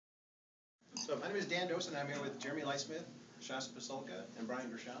So my name is Dan Dosen, and I'm here with Jeremy Lightsmith, Shasta Pasulka, and Brian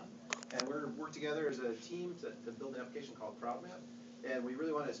Gershon. And we're working together as a team to build an application called CrowdMap. And we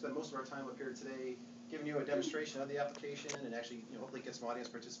really want to spend most of our time up here today giving you a demonstration of the application and actually, hopefully get some audience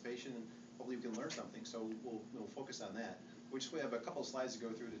participation, and hopefully we can learn something. So we'll focus on that. We have a couple of slides to go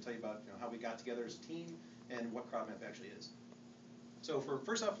through to tell you about how we got together as a team and what CrowdMap actually is. So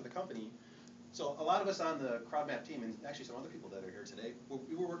first off, for the company, so a lot of us on the CrowdMap team, and actually some other people that are here today,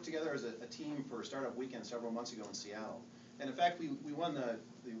 we worked together as a team for Startup Weekend several months ago in Seattle. And in fact, we won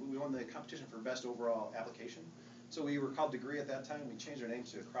the competition for best overall application. So we were called Degree at that time. We changed our name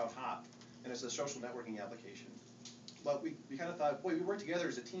to CrowdHop, and it's a social networking application. But we kind of thought, boy, we worked together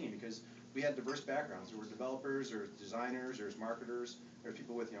as a team because we had diverse backgrounds. There were developers, or designers, or marketers, or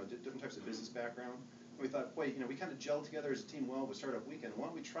people with different types of business background. We thought, boy, we kind of gelled together as a team well with Startup Weekend. Why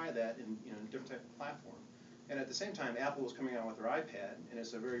don't we try that in a different type of platform? And at the same time, Apple was coming out with their iPad, and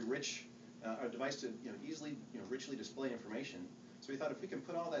it's a very rich a device to easily richly display information. So we thought, if we can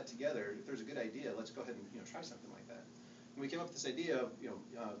put all that together, if there's a good idea, let's go ahead and try something like that. And we came up with this idea of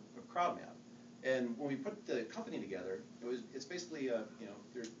CrowdMap. And when we put the company together, it's basically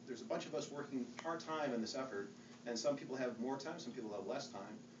there's a bunch of us working part-time in this effort, and some people have more time, some people have less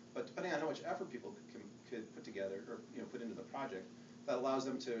time. But depending on how much effort people could put together or put into the project, that allows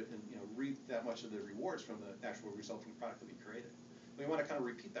them to reap that much of the rewards from the actual resulting product that we created. We want to kind of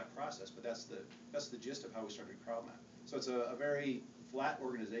repeat that process, but that's the gist of how we started CrowdMap. So it's a very flat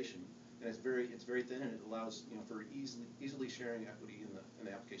organization, and it's very thin, and it allows for easily sharing equity in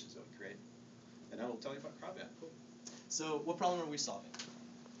the applications that we create. And I will tell you about CrowdMap. Cool. So what problem are we solving?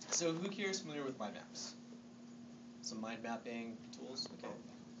 So who here is familiar with mind maps? Some mind mapping tools? Okay.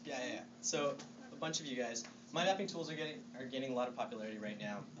 Yeah. So a bunch of you guys. Mind mapping tools are gaining a lot of popularity right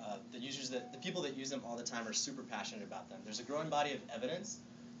now. The people that use them all the time are super passionate about them. There's a growing body of evidence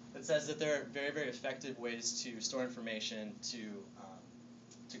that says that they're very, very effective ways to store information,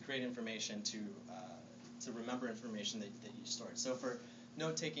 to create information, to remember information that you stored. So for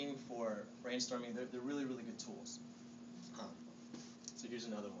note-taking, for brainstorming, they're really, really good tools. So here's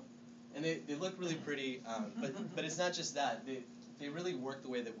another one. And they look really pretty, but it's not just that. They really work the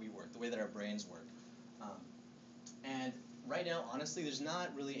way that we work, the way that our brains work. And right now, honestly, there's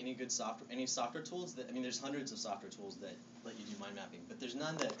not really any software tools that, there's hundreds of software tools that let you do mind mapping, but there's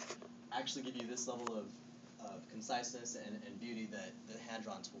none that actually give you this level of conciseness and beauty that the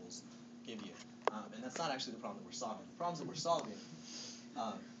hand-drawn tools give you. And that's not actually the problem that we're solving. The problems that we're solving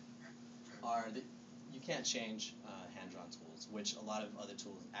are that you can't change hand-drawn tools, which a lot of other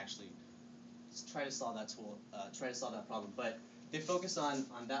tools actually try to solve that problem. But they focus on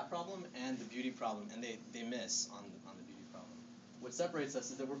that problem and the beauty problem, and they miss on the beauty problem. What separates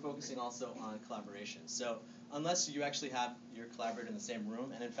us is that we're focusing also on collaboration. So unless you actually have your collaborator in the same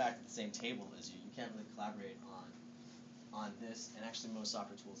room, and in fact at the same table as you can't really collaborate on this, and actually most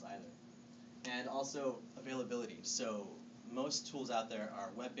software tools either. And also availability. So most tools out there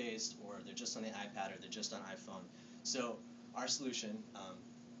are web-based, or they're just on the iPad, or they're just on iPhone. So our solution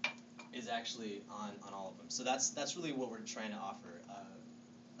is actually on all of them. So that's really what we're trying to offer,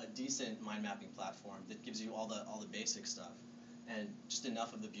 a decent mind mapping platform that gives you all the basic stuff, and just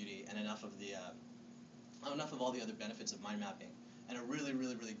enough of the beauty and enough of all the other benefits of mind mapping, and a really,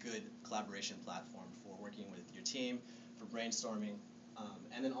 really, really good collaboration platform for working with your team, for brainstorming,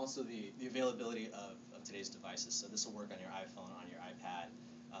 and then also the availability of today's devices. So this will work on your iPhone, on your iPad,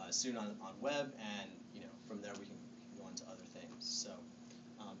 soon on web, and from there we can go on to other things. So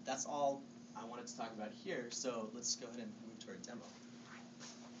that's all I wanted to talk about here. So let's go ahead and move to our demo.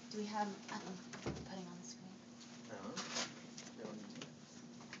 Do we have putting on the screen?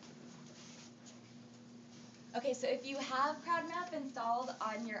 Okay, so if you have CrowdMap installed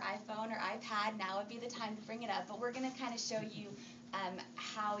on your iPhone or iPad, now would be the time to bring it up. But we're going to kind of show you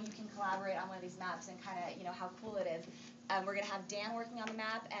how you can collaborate on one of these maps and kind of how cool it is. We're going to have Dan working on the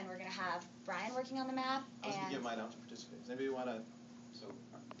map, and we're going to have Brian working on the map. I was going to give mine out to participants. Anybody want to? So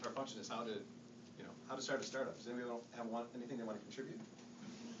our function is how to start a startup. Does anybody have anything they want to contribute?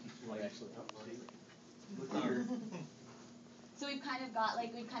 So we've kind of got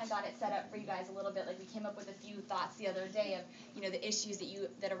it set up for you guys a little bit. Like, we came up with a few thoughts the other day of the issues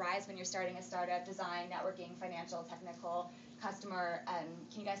that arise when you're starting a startup: design, networking, financial, technical, customer.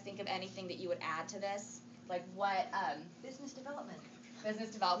 Can you guys think of anything that you would add to this? Like what? Business development.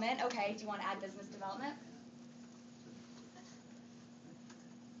 Business development. Okay. Do you want to add business development?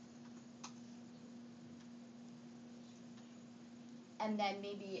 And then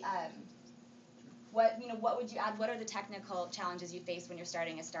maybe what would you add? What are the technical challenges you face when you're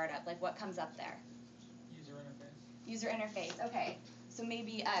starting a startup? Like, what comes up there? User interface. User interface. Okay. So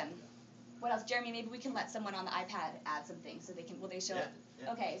maybe what else, Jeremy? Maybe we can let someone on the iPad add some things so they can. Will they show?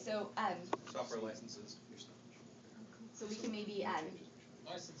 Yeah. Okay, so Software licenses. so we can maybe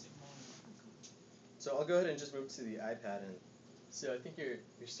Licensing model. So I'll go ahead and just move to the iPad, and so I think you're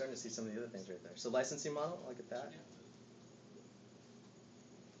starting to see some of the other things right there. So licensing model, I'll get that.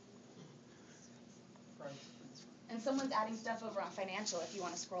 and someone's adding stuff over on financial. If you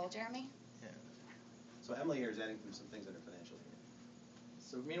want to scroll, Jeremy. Yeah. So Emily here is adding some things under financial here.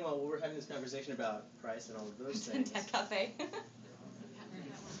 So meanwhile, while we're having this conversation about price and all of those things, Tech cafe.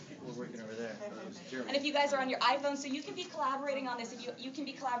 people are working over there. Jeremy. And if you guys are on your iPhone, so you can be collaborating on this. If you can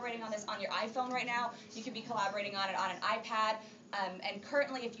be collaborating on this on your iPhone right now, you can be collaborating on it on an iPad. And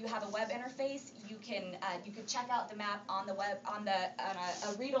currently, if you have a web interface, you can check out the map on the web on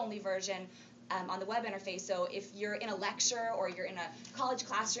a read-only version on the web interface. So if you're in a lecture or you're in a college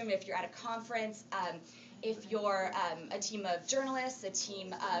classroom, if you're at a conference, if you're a team of journalists, a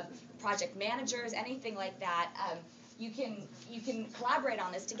team of project managers, anything like that. You can collaborate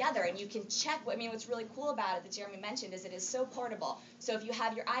on this together, and you can check. I mean, what's really cool about it that Jeremy mentioned is it is so portable. So if you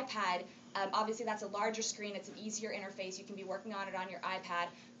have your iPad, obviously that's a larger screen. It's an easier interface. You can be working on it on your iPad.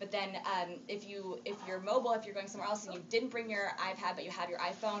 But then if you're mobile, if you're going somewhere else and you didn't bring your iPad but you have your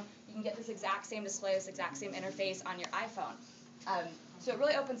iPhone, you can get this exact same display, this exact same interface on your iPhone. So it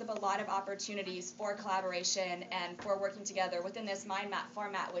really opens up a lot of opportunities for collaboration and for working together within this mind map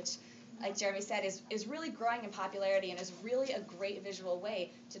format, which, like Jeremy said, is really growing in popularity and is really a great visual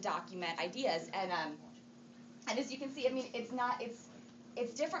way to document ideas. And as you can see, I mean,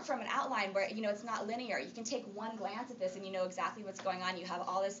 it's different from an outline where it's not linear. You can take one glance at this and you know exactly what's going on. You have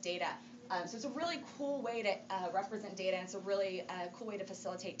all this data. So it's a really cool way to represent data, and it's a really cool way to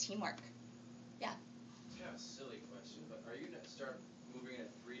facilitate teamwork. Yeah. It's kind of a silly question, but are you going to start moving in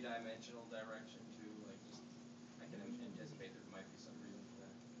a three-dimensional direction too? Like, I can anticipate there might be some reason for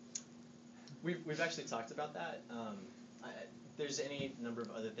that. We've actually talked about that. There's any number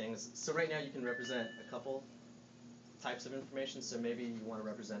of other things. So right now you can represent a couple types of information. So maybe you want to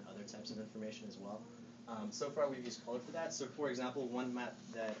represent other types of information as well. So far we've used color for that. So for example, one map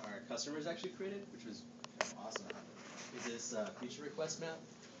that our customers actually created, which was kind of awesome, is this feature request map.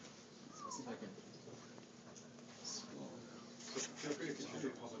 Let's see if I can. Feel free to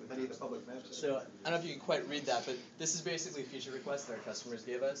contribute any of the public maps. So I don't know if you can quite read that, but this is basically a feature request that our customers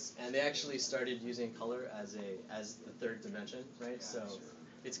gave us, and they actually started using color as the third dimension, right? So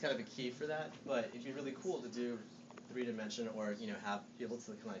it's kind of a key for that, but it'd be really cool to do three-dimension, or be able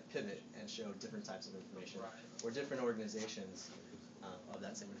to kind of like pivot and show different types of information or different organizations of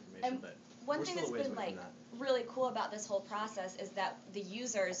that same information. And but one we're thing still that's a ways been away like from that. really cool about this whole process is that the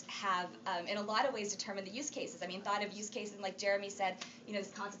users have, in a lot of ways, determined the use cases. I mean, thought of use cases, like Jeremy said,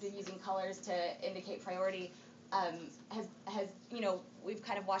 this concept of using colors to indicate priority has we've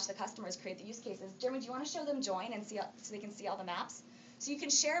kind of watched the customers create the use cases. Jeremy, do you want to show them join and see so they can see all the maps? So you can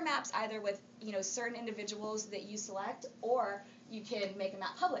share maps either with certain individuals that you select, or you can make a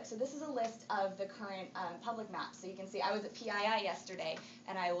map public. So this is a list of the current public maps. So you can see I was at PII yesterday,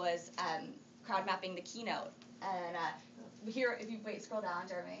 and I was crowd mapping the keynote. And here, if you scroll down,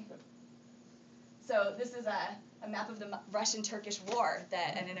 Jeremy. So this is a map of the Russian-Turkish war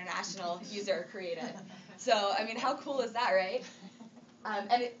that an international user created. So I mean, how cool is that, right?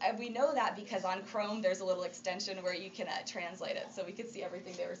 And we know that because on Chrome there's a little extension where you can translate it, so we could see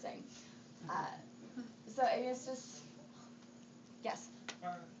everything they were saying. So I mean, it's just, yes.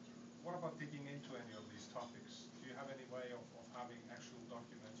 What about digging into any of these topics? Do you have any way of having actual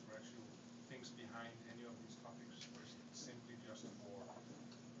documents or actual things behind any of these topics, or is it simply just for,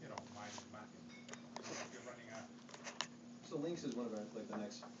 mind mapping? If you're running a So links is one of our the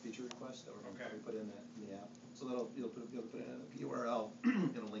next feature requests that we're going to probably put in the app. So you'll put in a URL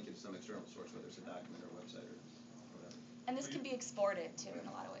and it'll link it to some external source, whether it's a document or a website or whatever. And this can be exported too in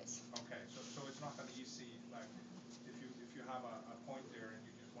a lot of ways. Okay, so it's not an easy, like, if you have a point there and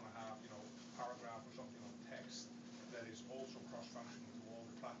you just want to have, paragraph or something of text that is also cross-functional to all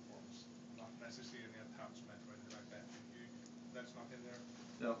the platforms, not necessarily an attachment or anything like that. That's not in there?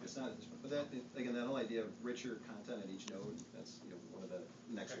 No, it's not at this point. But that, again, that whole idea of richer content at each node, that's one of the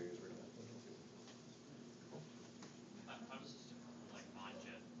next areas we're going to. How does this differ from like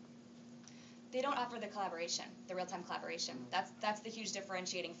OnJet? They don't offer the collaboration, the real-time collaboration. That's the huge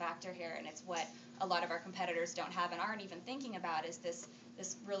differentiating factor here, and it's what a lot of our competitors don't have and aren't even thinking about, is this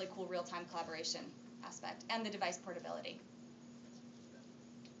really cool real-time collaboration aspect and the device portability.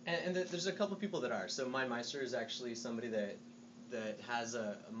 And there's a couple people that are. So MindMeister is actually somebody that has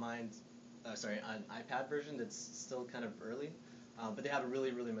an iPad version that's still kind of early, but they have a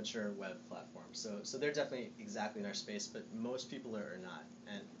really, really mature web platform. So they're definitely exactly in our space, but most people are not.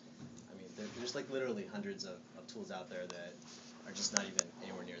 And I mean, there's like literally hundreds of tools out there that are just not even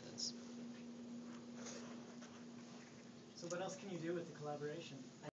anywhere near this. So what else can you do with the collaboration?